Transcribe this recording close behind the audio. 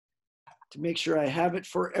to make sure I have it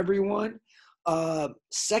for everyone.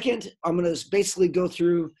 Second, I'm going to basically go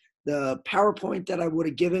through the PowerPoint that I would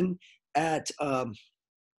have given at the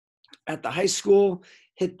high school,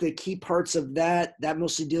 hit the key parts of that. That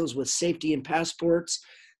mostly deals with safety and passports.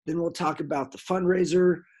 Then we'll talk about the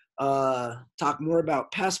fundraiser, talk more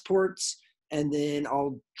about passports, and then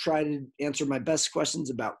I'll try to answer my best questions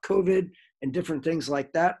about COVID and different things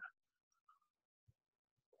like that.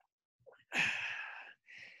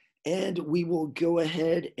 And we will go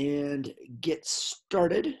ahead and get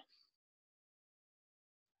started.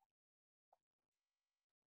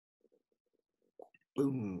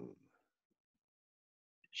 Boom.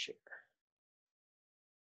 Share.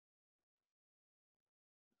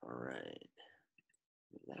 All right.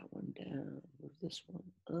 Move that one down. Move this one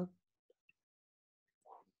up.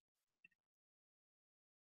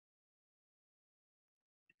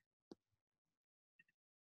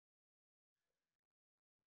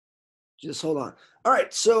 Just hold on. All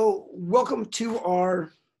right. So welcome to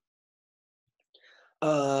our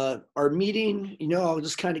meeting. I'll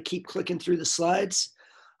just kind of keep clicking through the slides.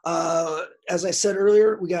 As I said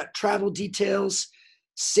earlier, we got travel details,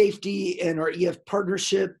 safety and our EF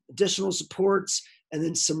partnership, additional supports, and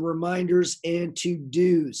then some reminders and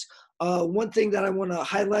to-dos. One thing that I want to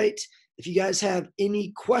highlight, if you guys have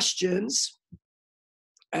any questions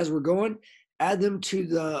as we're going, add them to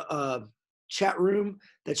the chat room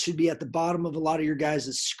that should be at the bottom of a lot of your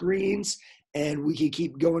guys' screens, and we can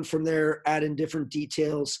keep going from there, adding different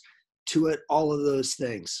details to it, all of those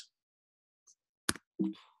things.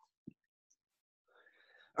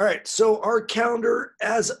 All right, so our calendar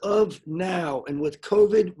as of now, and with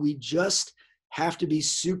COVID, we just have to be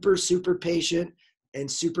super, super patient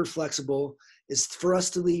and super flexible, is for us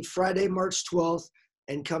to leave Friday, March 12th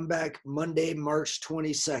and come back Monday, March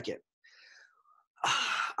 22nd.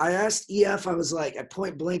 I asked EF, I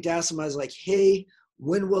point blank asked them, I was like, hey,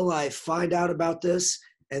 when will I find out about this?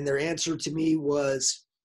 And their answer to me was,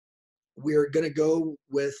 we're going to go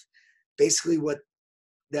with basically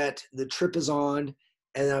that the trip is on.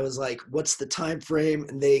 And I was like, what's the time frame?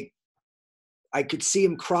 And I could see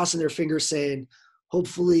them crossing their fingers saying,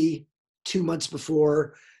 hopefully 2 months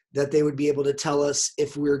before that they would be able to tell us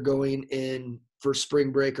if we're going in for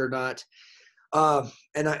spring break or not.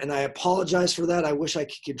 And I apologize for that. I wish I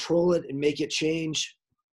could control it and make it change,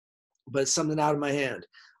 but it's something out of my hand.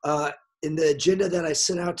 In the agenda that I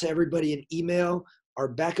sent out to everybody in email, our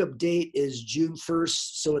backup date is June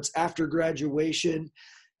 1st. So it's after graduation.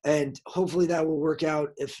 And hopefully that will work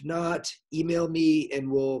out. If not, email me and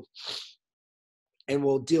we'll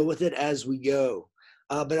deal with it as we go.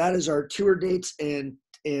 But that is our tour dates and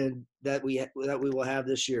that we will have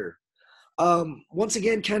this year. Once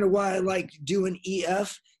again, kind of why I like doing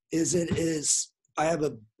EF is I have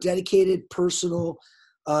a dedicated personal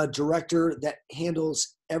director that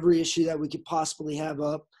handles every issue that we could possibly have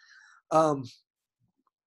up.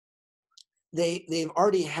 They've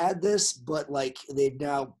already had this, but they've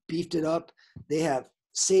now beefed it up. They have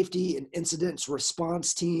safety and incidents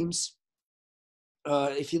response teams.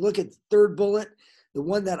 If you look at the third bullet, the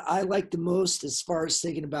one that I like the most as far as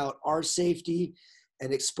thinking about our safety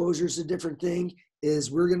and exposures to different things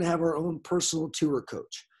is we're going to have our own personal tour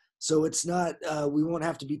coach. So it's not, we won't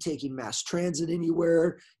have to be taking mass transit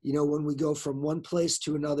anywhere. When we go from one place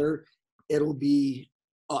to another, it'll be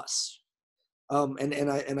us.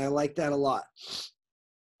 And I like that a lot.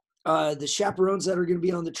 The chaperones that are going to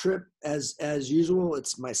be on the trip, as usual,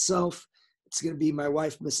 it's myself. It's going to be my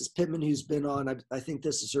wife, Mrs. Pittman, who's been on, I think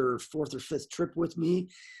this is her 4th or 5th trip with me.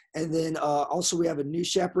 And then also we have a new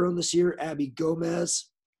chaperone this year, Abby Gomez.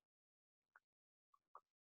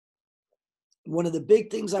 One of the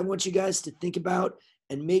big things I want you guys to think about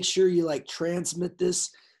and make sure you transmit this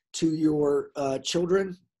to your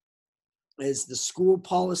children is the school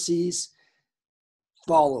policies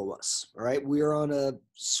follow us. All right. We are on a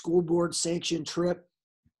school board sanctioned trip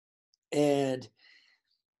and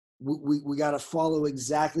we got to follow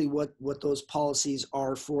exactly what those policies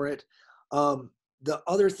are for it. The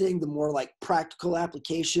other thing, the more practical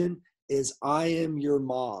application is I am your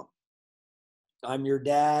mom. I'm your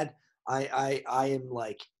dad. I am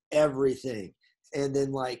everything. And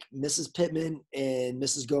then Mrs. Pittman and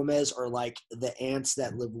Mrs. Gomez are the aunts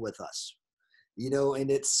that live with us,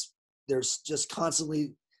 and there's just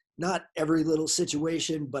constantly, not every little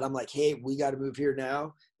situation, but I'm hey, we got to move here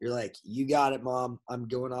now. You're you got it, Mom. I'm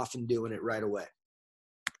going off and doing it right away.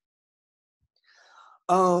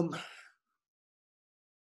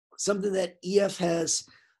 Something that EF has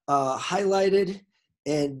highlighted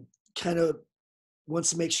and kind of wants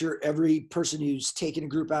to make sure every person who's taking a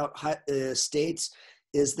group out states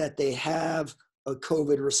is that they have a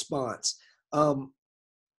COVID response.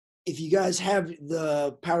 If you guys have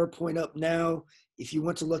the PowerPoint up now, if you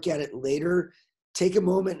want to look at it later, take a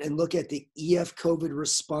moment and look at the EF COVID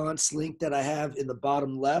response link that I have in the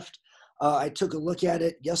bottom left. I took a look at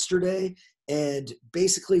it yesterday, and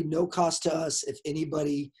basically no cost to us if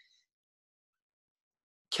anybody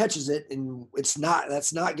catches it, and that's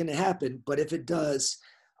not going to happen. But if it does,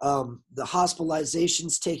 the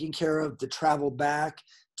hospitalization's taken care of, the travel back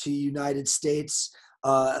to United States.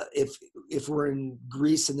 If we're in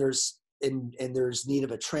Greece and there's need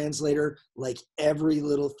of a translator, like every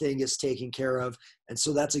little thing is taken care of. And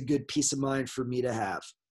so that's a good peace of mind for me to have.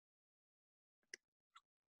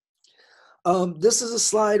 This is a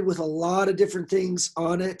slide with a lot of different things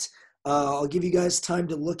on it. I'll give you guys time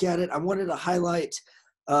to look at it. I wanted to highlight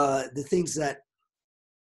the things that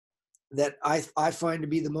I find to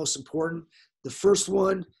be the most important. The first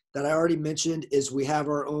one that I already mentioned is we have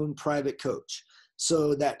our own private coach.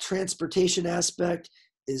 So that transportation aspect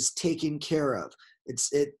is taken care of.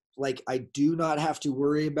 Like, I do not have to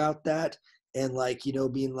worry about that. And like,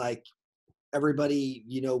 being like, everybody,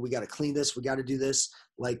 we got to clean this, we got to do this.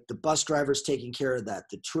 Like, the bus driver's taking care of that.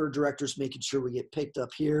 The tour director's making sure we get picked up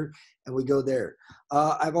here and we go there.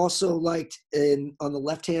 I've also liked on the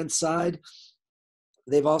left-hand side,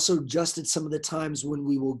 they've also adjusted some of the times when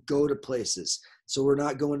we will go to places. So we're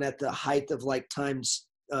not going at the height of like times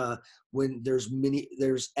when there's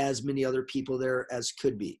as many other people there as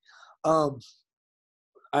could be.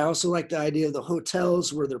 I also like the idea of the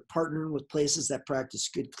hotels where they're partnering with places that practice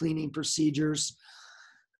good cleaning procedures.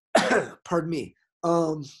 Pardon me.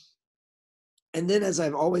 And then, as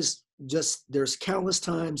I've always there's countless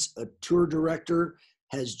times a tour director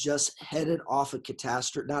has just headed off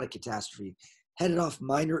headed off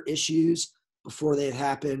minor issues before they've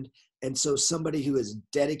happened. And so somebody who is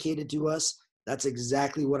dedicated to us, that's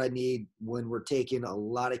exactly what I need when we're taking a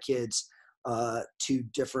lot of kids to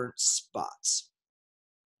different spots.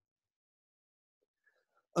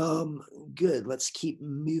 Good. Let's keep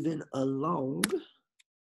moving along.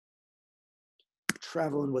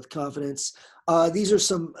 Traveling with confidence. These are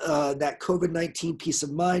some that COVID-19 peace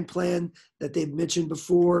of mind plan that they've mentioned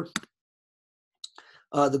before.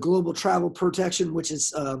 The global travel protection, which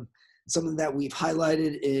is something that we've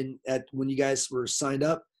highlighted when you guys were signed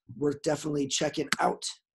up. Worth definitely checking out.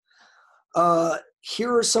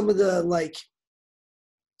 Here are some of the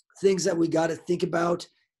things that we got to think about.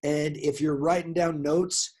 And if you're writing down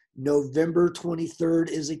notes, November 23rd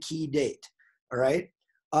is a key date. All right.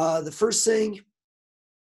 The first thing,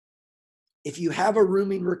 if you have a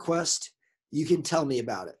rooming request, you can tell me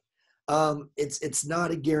about it. It's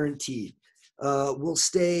not a guarantee. We'll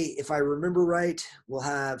stay, if I remember right, we'll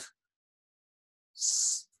have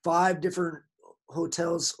 5 different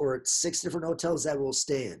hotels or 6 different hotels that we'll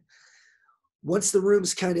stay in. Once the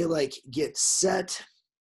rooms kind of get set,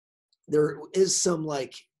 there is some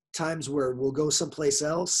times where we'll go someplace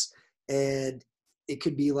else, and it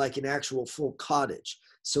could be like an actual full cottage.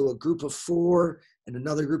 So a group of 4 and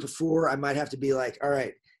another group of 4, I might have to be like, all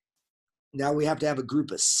right, now we have to have a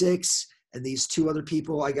group of 6, and these 2 other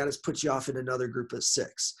people, I got to put you off in another group of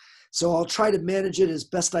 6. So I'll try to manage it as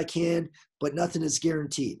best I can, but nothing is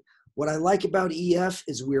guaranteed. What I like about EF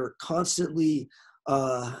is we're constantly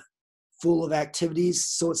full of activities.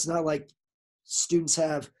 So it's not like students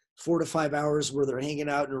have 4 to 5 hours where they're hanging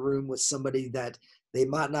out in a room with somebody that they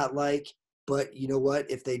might not like, but you know what?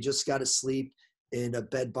 If they just got to sleep in a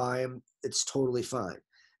bed by them, it's totally fine.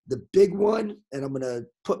 The big one, and I'm going to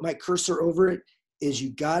put my cursor over it, is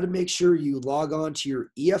you got to make sure you log on to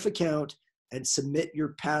your EF account and submit your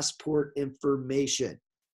passport information.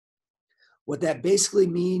 What that basically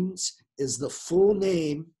means is the full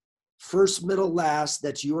name, first, middle, last,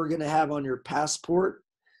 that you are going to have on your passport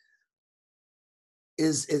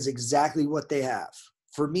is exactly what they have.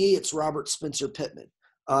 For me, it's Robert Spencer Pittman.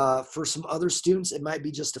 For some other students, it might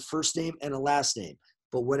be just a first name and a last name,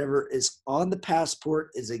 but whatever is on the passport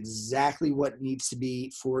is exactly what needs to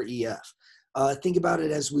be for EF. Think about it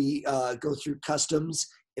as we go through customs.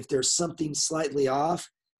 If there's something slightly off,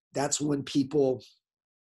 that's when people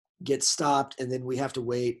get stopped, and then we have to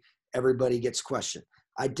wait. Everybody gets questioned.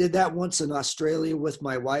 I did that once in Australia with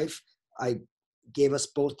my wife. I gave us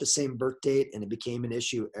both the same birth date, and it became an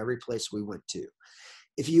issue every place we went to.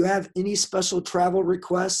 If you have any special travel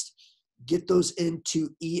requests, get those into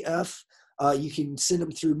EF. You can send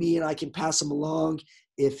them through me, and I can pass them along.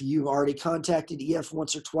 If you've already contacted EF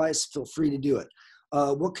once or twice, feel free to do it.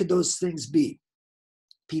 What could those things be?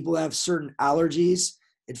 People have certain allergies,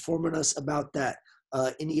 informing us about that.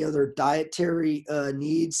 Any other dietary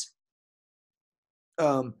needs.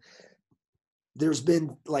 The there's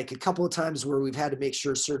been like a couple of times where we've had to make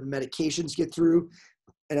sure certain medications get through.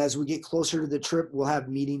 And as we get closer to the trip, we'll have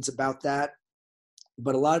meetings about that.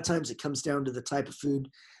 But a lot of times it comes down to the type of food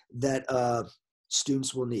that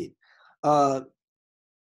students will need.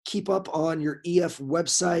 Keep up on your EF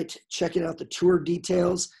website, checking out the tour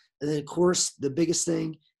details. And then, of course, the biggest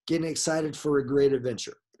thing, getting excited for a great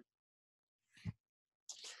adventure.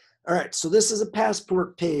 All right, so this is a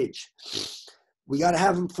passport page. We got to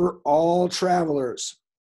have them for all travelers.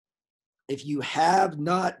 If you have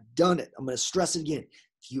not done it, I'm going to stress it again.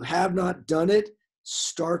 If you have not done it,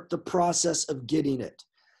 start the process of getting it.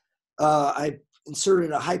 I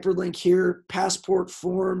inserted a hyperlink here, passport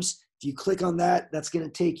forms. If you click on that, that's going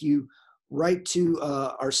to take you right to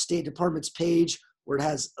our State Department's page where it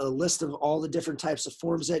has a list of all the different types of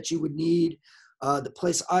forms that you would need. The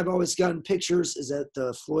place I've always gotten pictures is at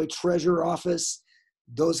the Floyd Treasurer Office.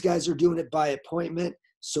 Those guys are doing it by appointment,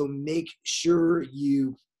 so make sure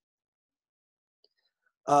you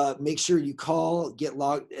call, get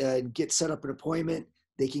logged, and get set up an appointment.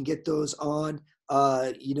 They can get those on.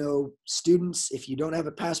 Students, if you don't have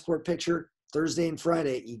a passport picture, Thursday and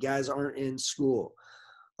Friday, you guys aren't in school.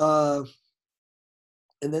 And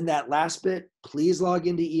then that last bit, please log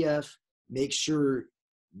into EF. Make sure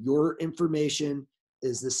your information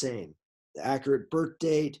is the same. The accurate birth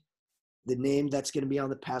date, the name that's going to be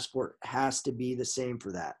on the passport has to be the same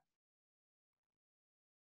for that.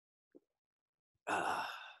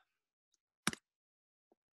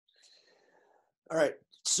 All right,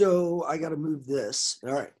 so I got to move this.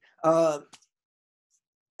 All right.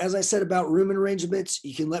 As I said about room arrangements,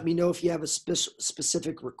 you can let me know if you have a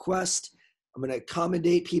specific request. I'm going to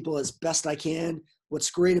accommodate people as best I can.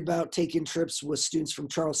 What's great about taking trips with students from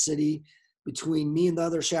Charles City, between me and the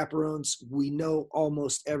other chaperones, we know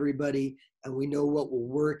almost everybody and we know what will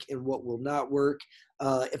work and what will not work.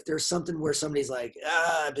 If there's something where somebody's like,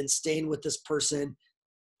 I've been staying with this person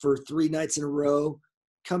for 3 nights in a row,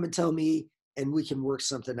 come and tell me and we can work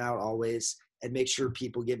something out always and make sure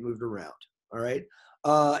people get moved around. All right.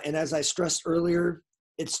 And as I stressed earlier,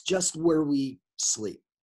 it's just where we sleep.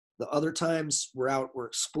 The other times we're out, we're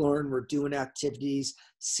exploring, we're doing activities,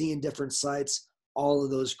 seeing different sites, all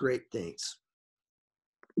of those great things.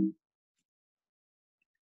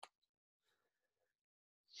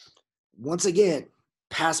 Once again,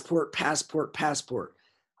 passport, passport, passport.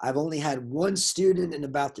 I've only had one student in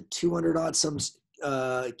about the 200 odd some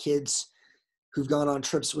kids who've gone on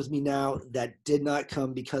trips with me now that did not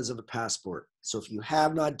come because of a passport. So if you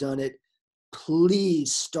have not done it,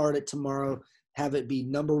 please start it tomorrow. Have it be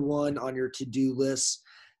number 1 on your to-do list,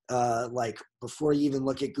 like before you even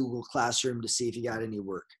look at Google Classroom to see if you got any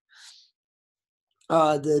work.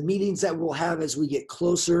 The meetings that we'll have as we get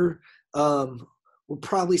closer, we'll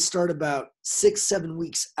probably start about 6-7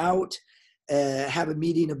 weeks out, have a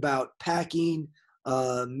meeting about packing,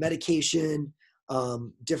 medication,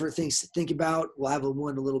 different things to think about. We'll have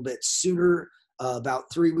one a little bit sooner, about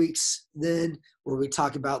 3 weeks then, where we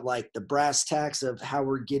talk about like the brass tacks of how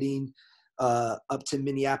we're getting up to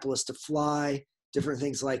Minneapolis to fly, different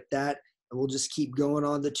things like that. And we'll just keep going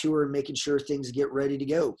on the tour and making sure things get ready to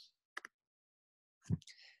go.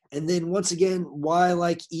 And then once again, why I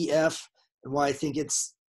like EF and why I think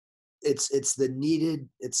it's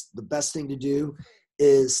the best thing to do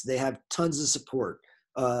is they have tons of support.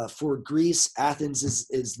 For Greece, Athens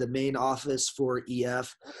is the main office for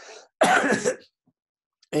EF.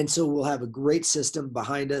 And so we'll have a great system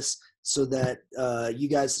behind us so that you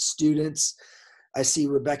guys, the students, I see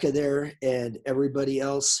Rebecca there and everybody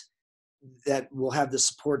else, that will have the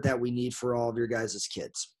support that we need for all of your guys'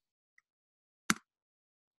 kids.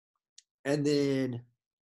 And then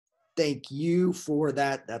thank you for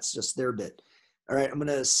that. That's just their bit. All right, I'm going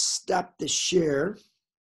to stop the share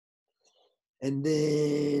and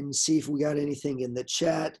then see if we got anything in the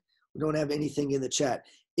chat. We don't have anything in the chat.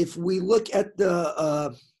 If we look at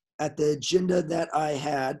the agenda that I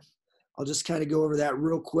had, I'll just kind of go over that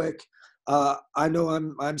real quick. I know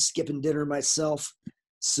I'm skipping dinner myself,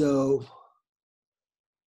 so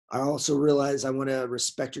I also realize I want to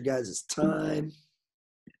respect your guys' time.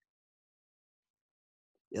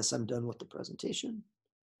 Yes, I'm done with the presentation.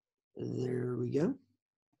 There we go.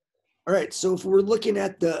 All right, so if we're looking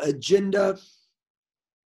at the agenda,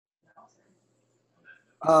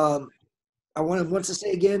 I want to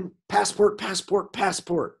say again, passport, passport,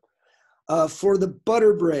 passport. For the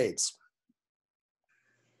butter braids,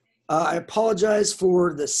 I apologize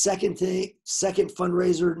for the second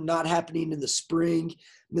fundraiser not happening in the spring.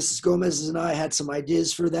 Mrs. Gomez and I had some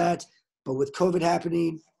ideas for that, but with COVID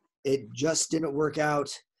happening, it just didn't work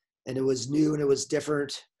out, and it was new and it was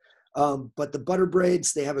different. But the Butter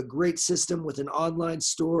Braids, they have a great system with an online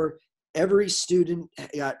store. Every student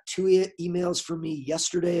got 2 emails from me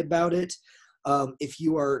yesterday about it. If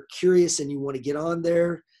you are curious and you want to get on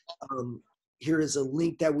there, here is a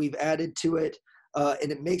link that we've added to it.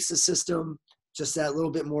 And it makes the system just that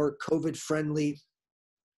little bit more COVID friendly,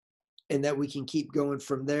 and that we can keep going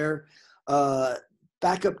from there.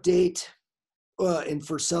 Backup date, and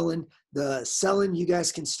for selling, you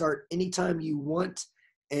guys can start anytime you want,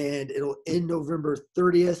 and it'll end November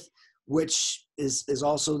 30th, which is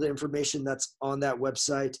also the information that's on that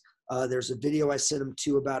website. There's a video I sent them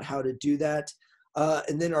to about how to do that.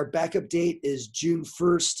 And then our backup date is June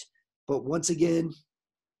 1st. But once again,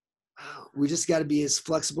 we just got to be as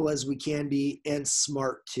flexible as we can be, and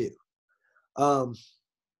smart too. And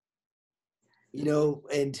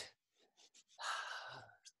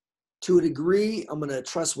to a degree, I'm going to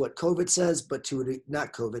trust what COVID says, but to a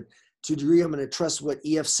degree, I'm going to trust what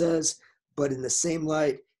EF says. But in the same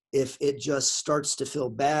light, if it just starts to feel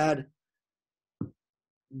bad,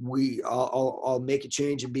 I'll make a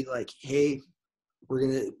change and be like, hey,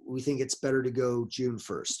 we think it's better to go June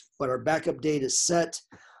 1st. But our backup date is set.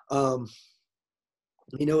 If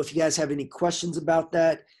you guys have any questions about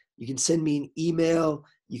that, you can send me an email.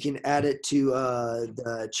 You can add it to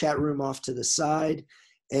the chat room off to the side,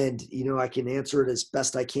 and I can answer it as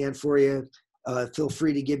best I can for you. Feel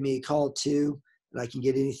free to give me a call too, and I can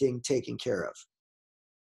get anything taken care of.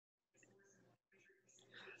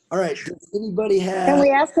 All right. Does anybody have? Can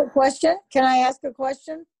we ask a question? Can I ask a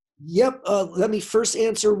question? Yep. Let me first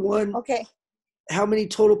answer one. Okay. How many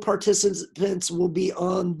total participants will be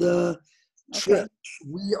on the trip? Okay.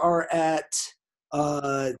 We are at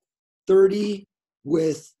 30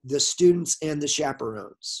 with the students and the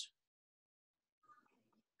chaperones.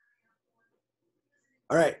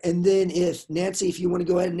 All right. And then Nancy, if you want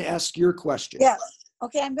to go ahead and ask your question. Yeah.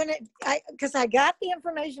 Okay. Because I got the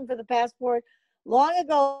information for the passport long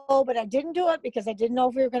ago, but I didn't do it because I didn't know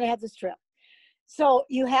if we were going to have this trip. So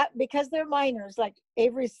because they're minors, like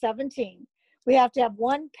Avery's 17, we have to have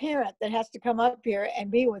one parent that has to come up here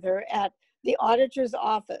and be with her at the auditor's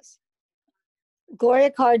office.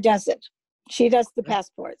 Gloria Carr does it. She does the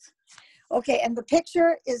passports. Okay, and the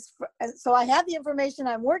picture is, so I have the information,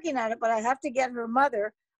 I'm working on it, but I have to get her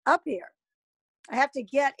mother up here. I have to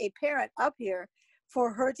get a parent up here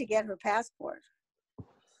for her to get her passport.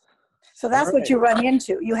 So that's what you run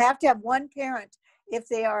into. You have to have one parent, if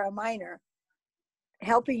they are a minor,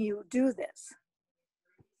 helping you do this.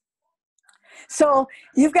 So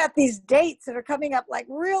you've got these dates that are coming up like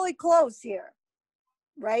really close here,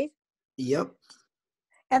 right? Yep.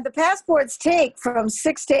 And the passports take from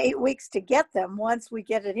 6 to 8 weeks to get them once we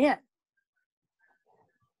get it in.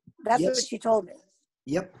 That's what she told me.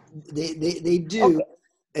 Yep, they do. Okay.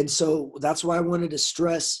 And so that's why I wanted to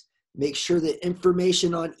stress, make sure that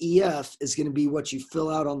information on EF is going to be what you fill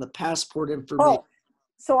out on the passport information. Oh,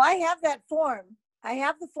 so I have that form. I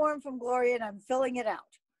have the form from Gloria and I'm filling it out.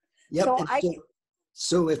 Yep.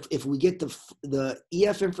 So if we get the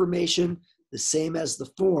EF information the same as the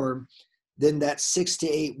form, then that 6 to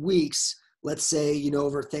 8 weeks, let's say,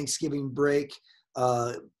 over Thanksgiving break,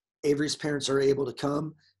 Avery's parents are able to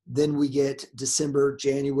come. Then we get December,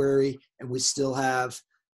 January, and we still have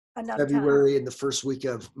enough February time. And the first week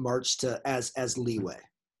of March as leeway.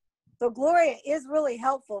 So Gloria is really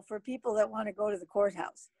helpful for people that want to go to the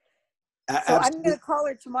courthour's. So Absolutely. I'm going to call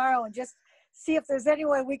her tomorrow and just see if there's any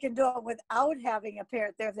way we can do it without having a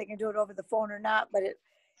parent there, if they can do it over the phone or not. But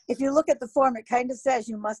if you look at the form, it kind of says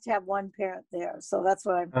you must have one parent there. So that's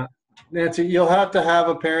what I'm. Nancy, you'll have to have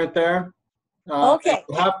a parent there. Okay.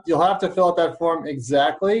 You'll have to fill out that form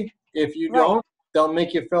exactly. If you don't, they'll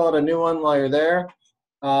make you fill out a new one while you're there.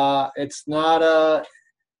 It's not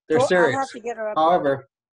they're serious. I'll have to get her up. However,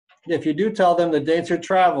 if you do tell them the dates you're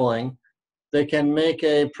traveling, they can make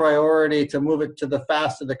a priority to move it to the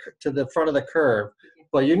front of the curve.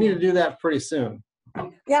 But you need to do that pretty soon.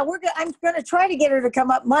 Yeah, I'm going to try to get her to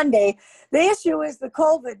come up Monday. The issue is the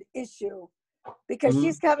COVID issue, because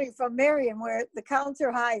she's coming from Marion where the counts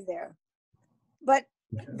are high there. But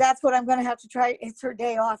that's what I'm going to have to try. It's her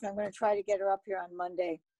day off. I'm going to try to get her up here on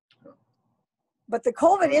Monday. But the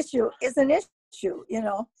COVID issue is an issue,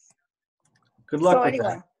 Good luck with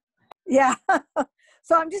anyway, that. Yeah.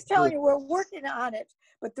 So I'm just telling you, we're working on it.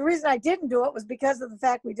 But the reason I didn't do it was because of the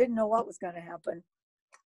fact we didn't know what was going to happen.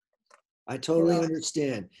 I totally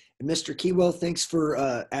understand. And Mr. Keywell, thanks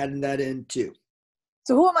for adding that in too.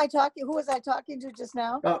 So who was I talking to just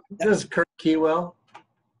now? This is Kurt Keywell,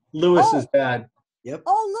 Lewis's dad. Yep.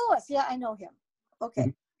 Oh, Lewis. Yeah, I know him.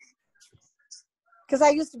 Okay. Because I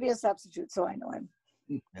used to be a substitute, so I know him.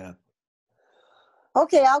 Yeah.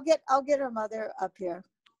 Okay, I'll get her mother up here.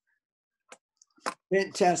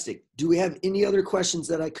 Fantastic. Do we have any other questions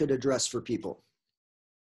that I could address for people?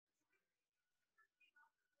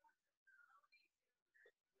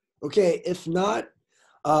 Okay, if not,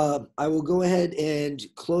 I will go ahead and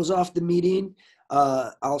close off the meeting.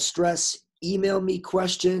 I'll stress, email me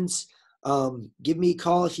questions. Give me a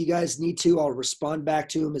call if you guys need to. I'll respond back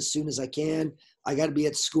to them as soon as I can. I got to be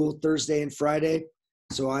at school Thursday and Friday,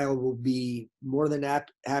 so I will be more than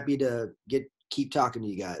happy to keep talking to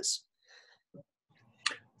you guys.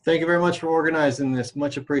 Thank you very much for organizing this.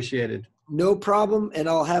 Much appreciated. No problem, and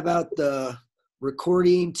I'll have out the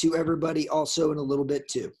recording to everybody also in a little bit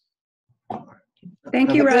too.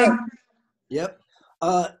 Thank you, Rob. Yep.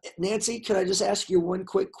 Nancy, could I just ask you one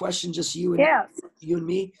quick question, just you and Yes. you and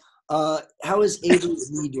me? How is Avery's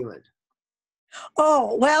knee doing?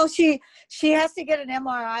 Oh, well, she has to get an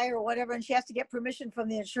MRI or whatever, and she has to get permission from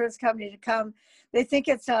the insurance company to come. They think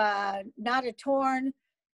it's not a torn,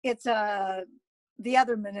 it's the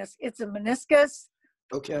other meniscus. It's a meniscus.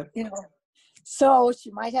 Okay. You know, so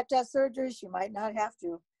she might have to have surgery. She might not have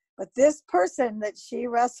to. But this person that she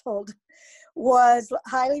wrestled was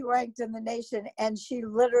highly ranked in the nation, and she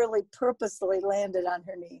literally purposely landed on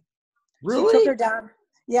her knee. Really? She took her down.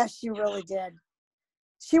 Yes, she really did.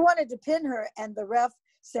 She wanted to pin her, and the ref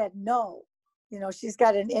said, no, you know, she's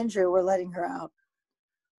got an injury. We're letting her out.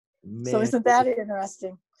 Man. So isn't that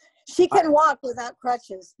interesting? She can walk without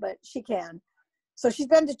crutches, but she can. So she's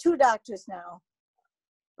been to 2 doctors now.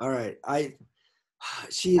 All right.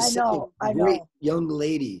 She's such a great young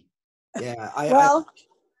lady. Yeah. I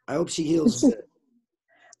hope she heals good.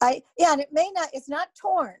 Yeah, and it may not, it's not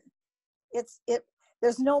torn.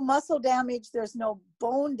 There's no muscle damage, there's no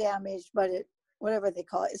bone damage, but whatever they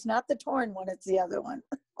call it, it's not the torn one, it's the other one.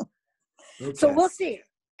 Okay. So we'll see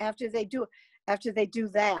after they do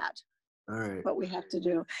that. All right. What we have to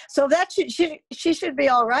do. So that she should be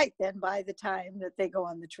all right then by the time that they go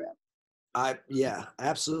on the trip. Yeah,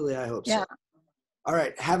 absolutely. I hope Yeah. so. All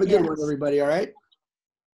right. Have a good one, everybody. All right.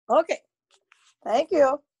 Okay. Thank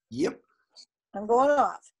you. Yep. I'm going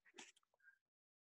off.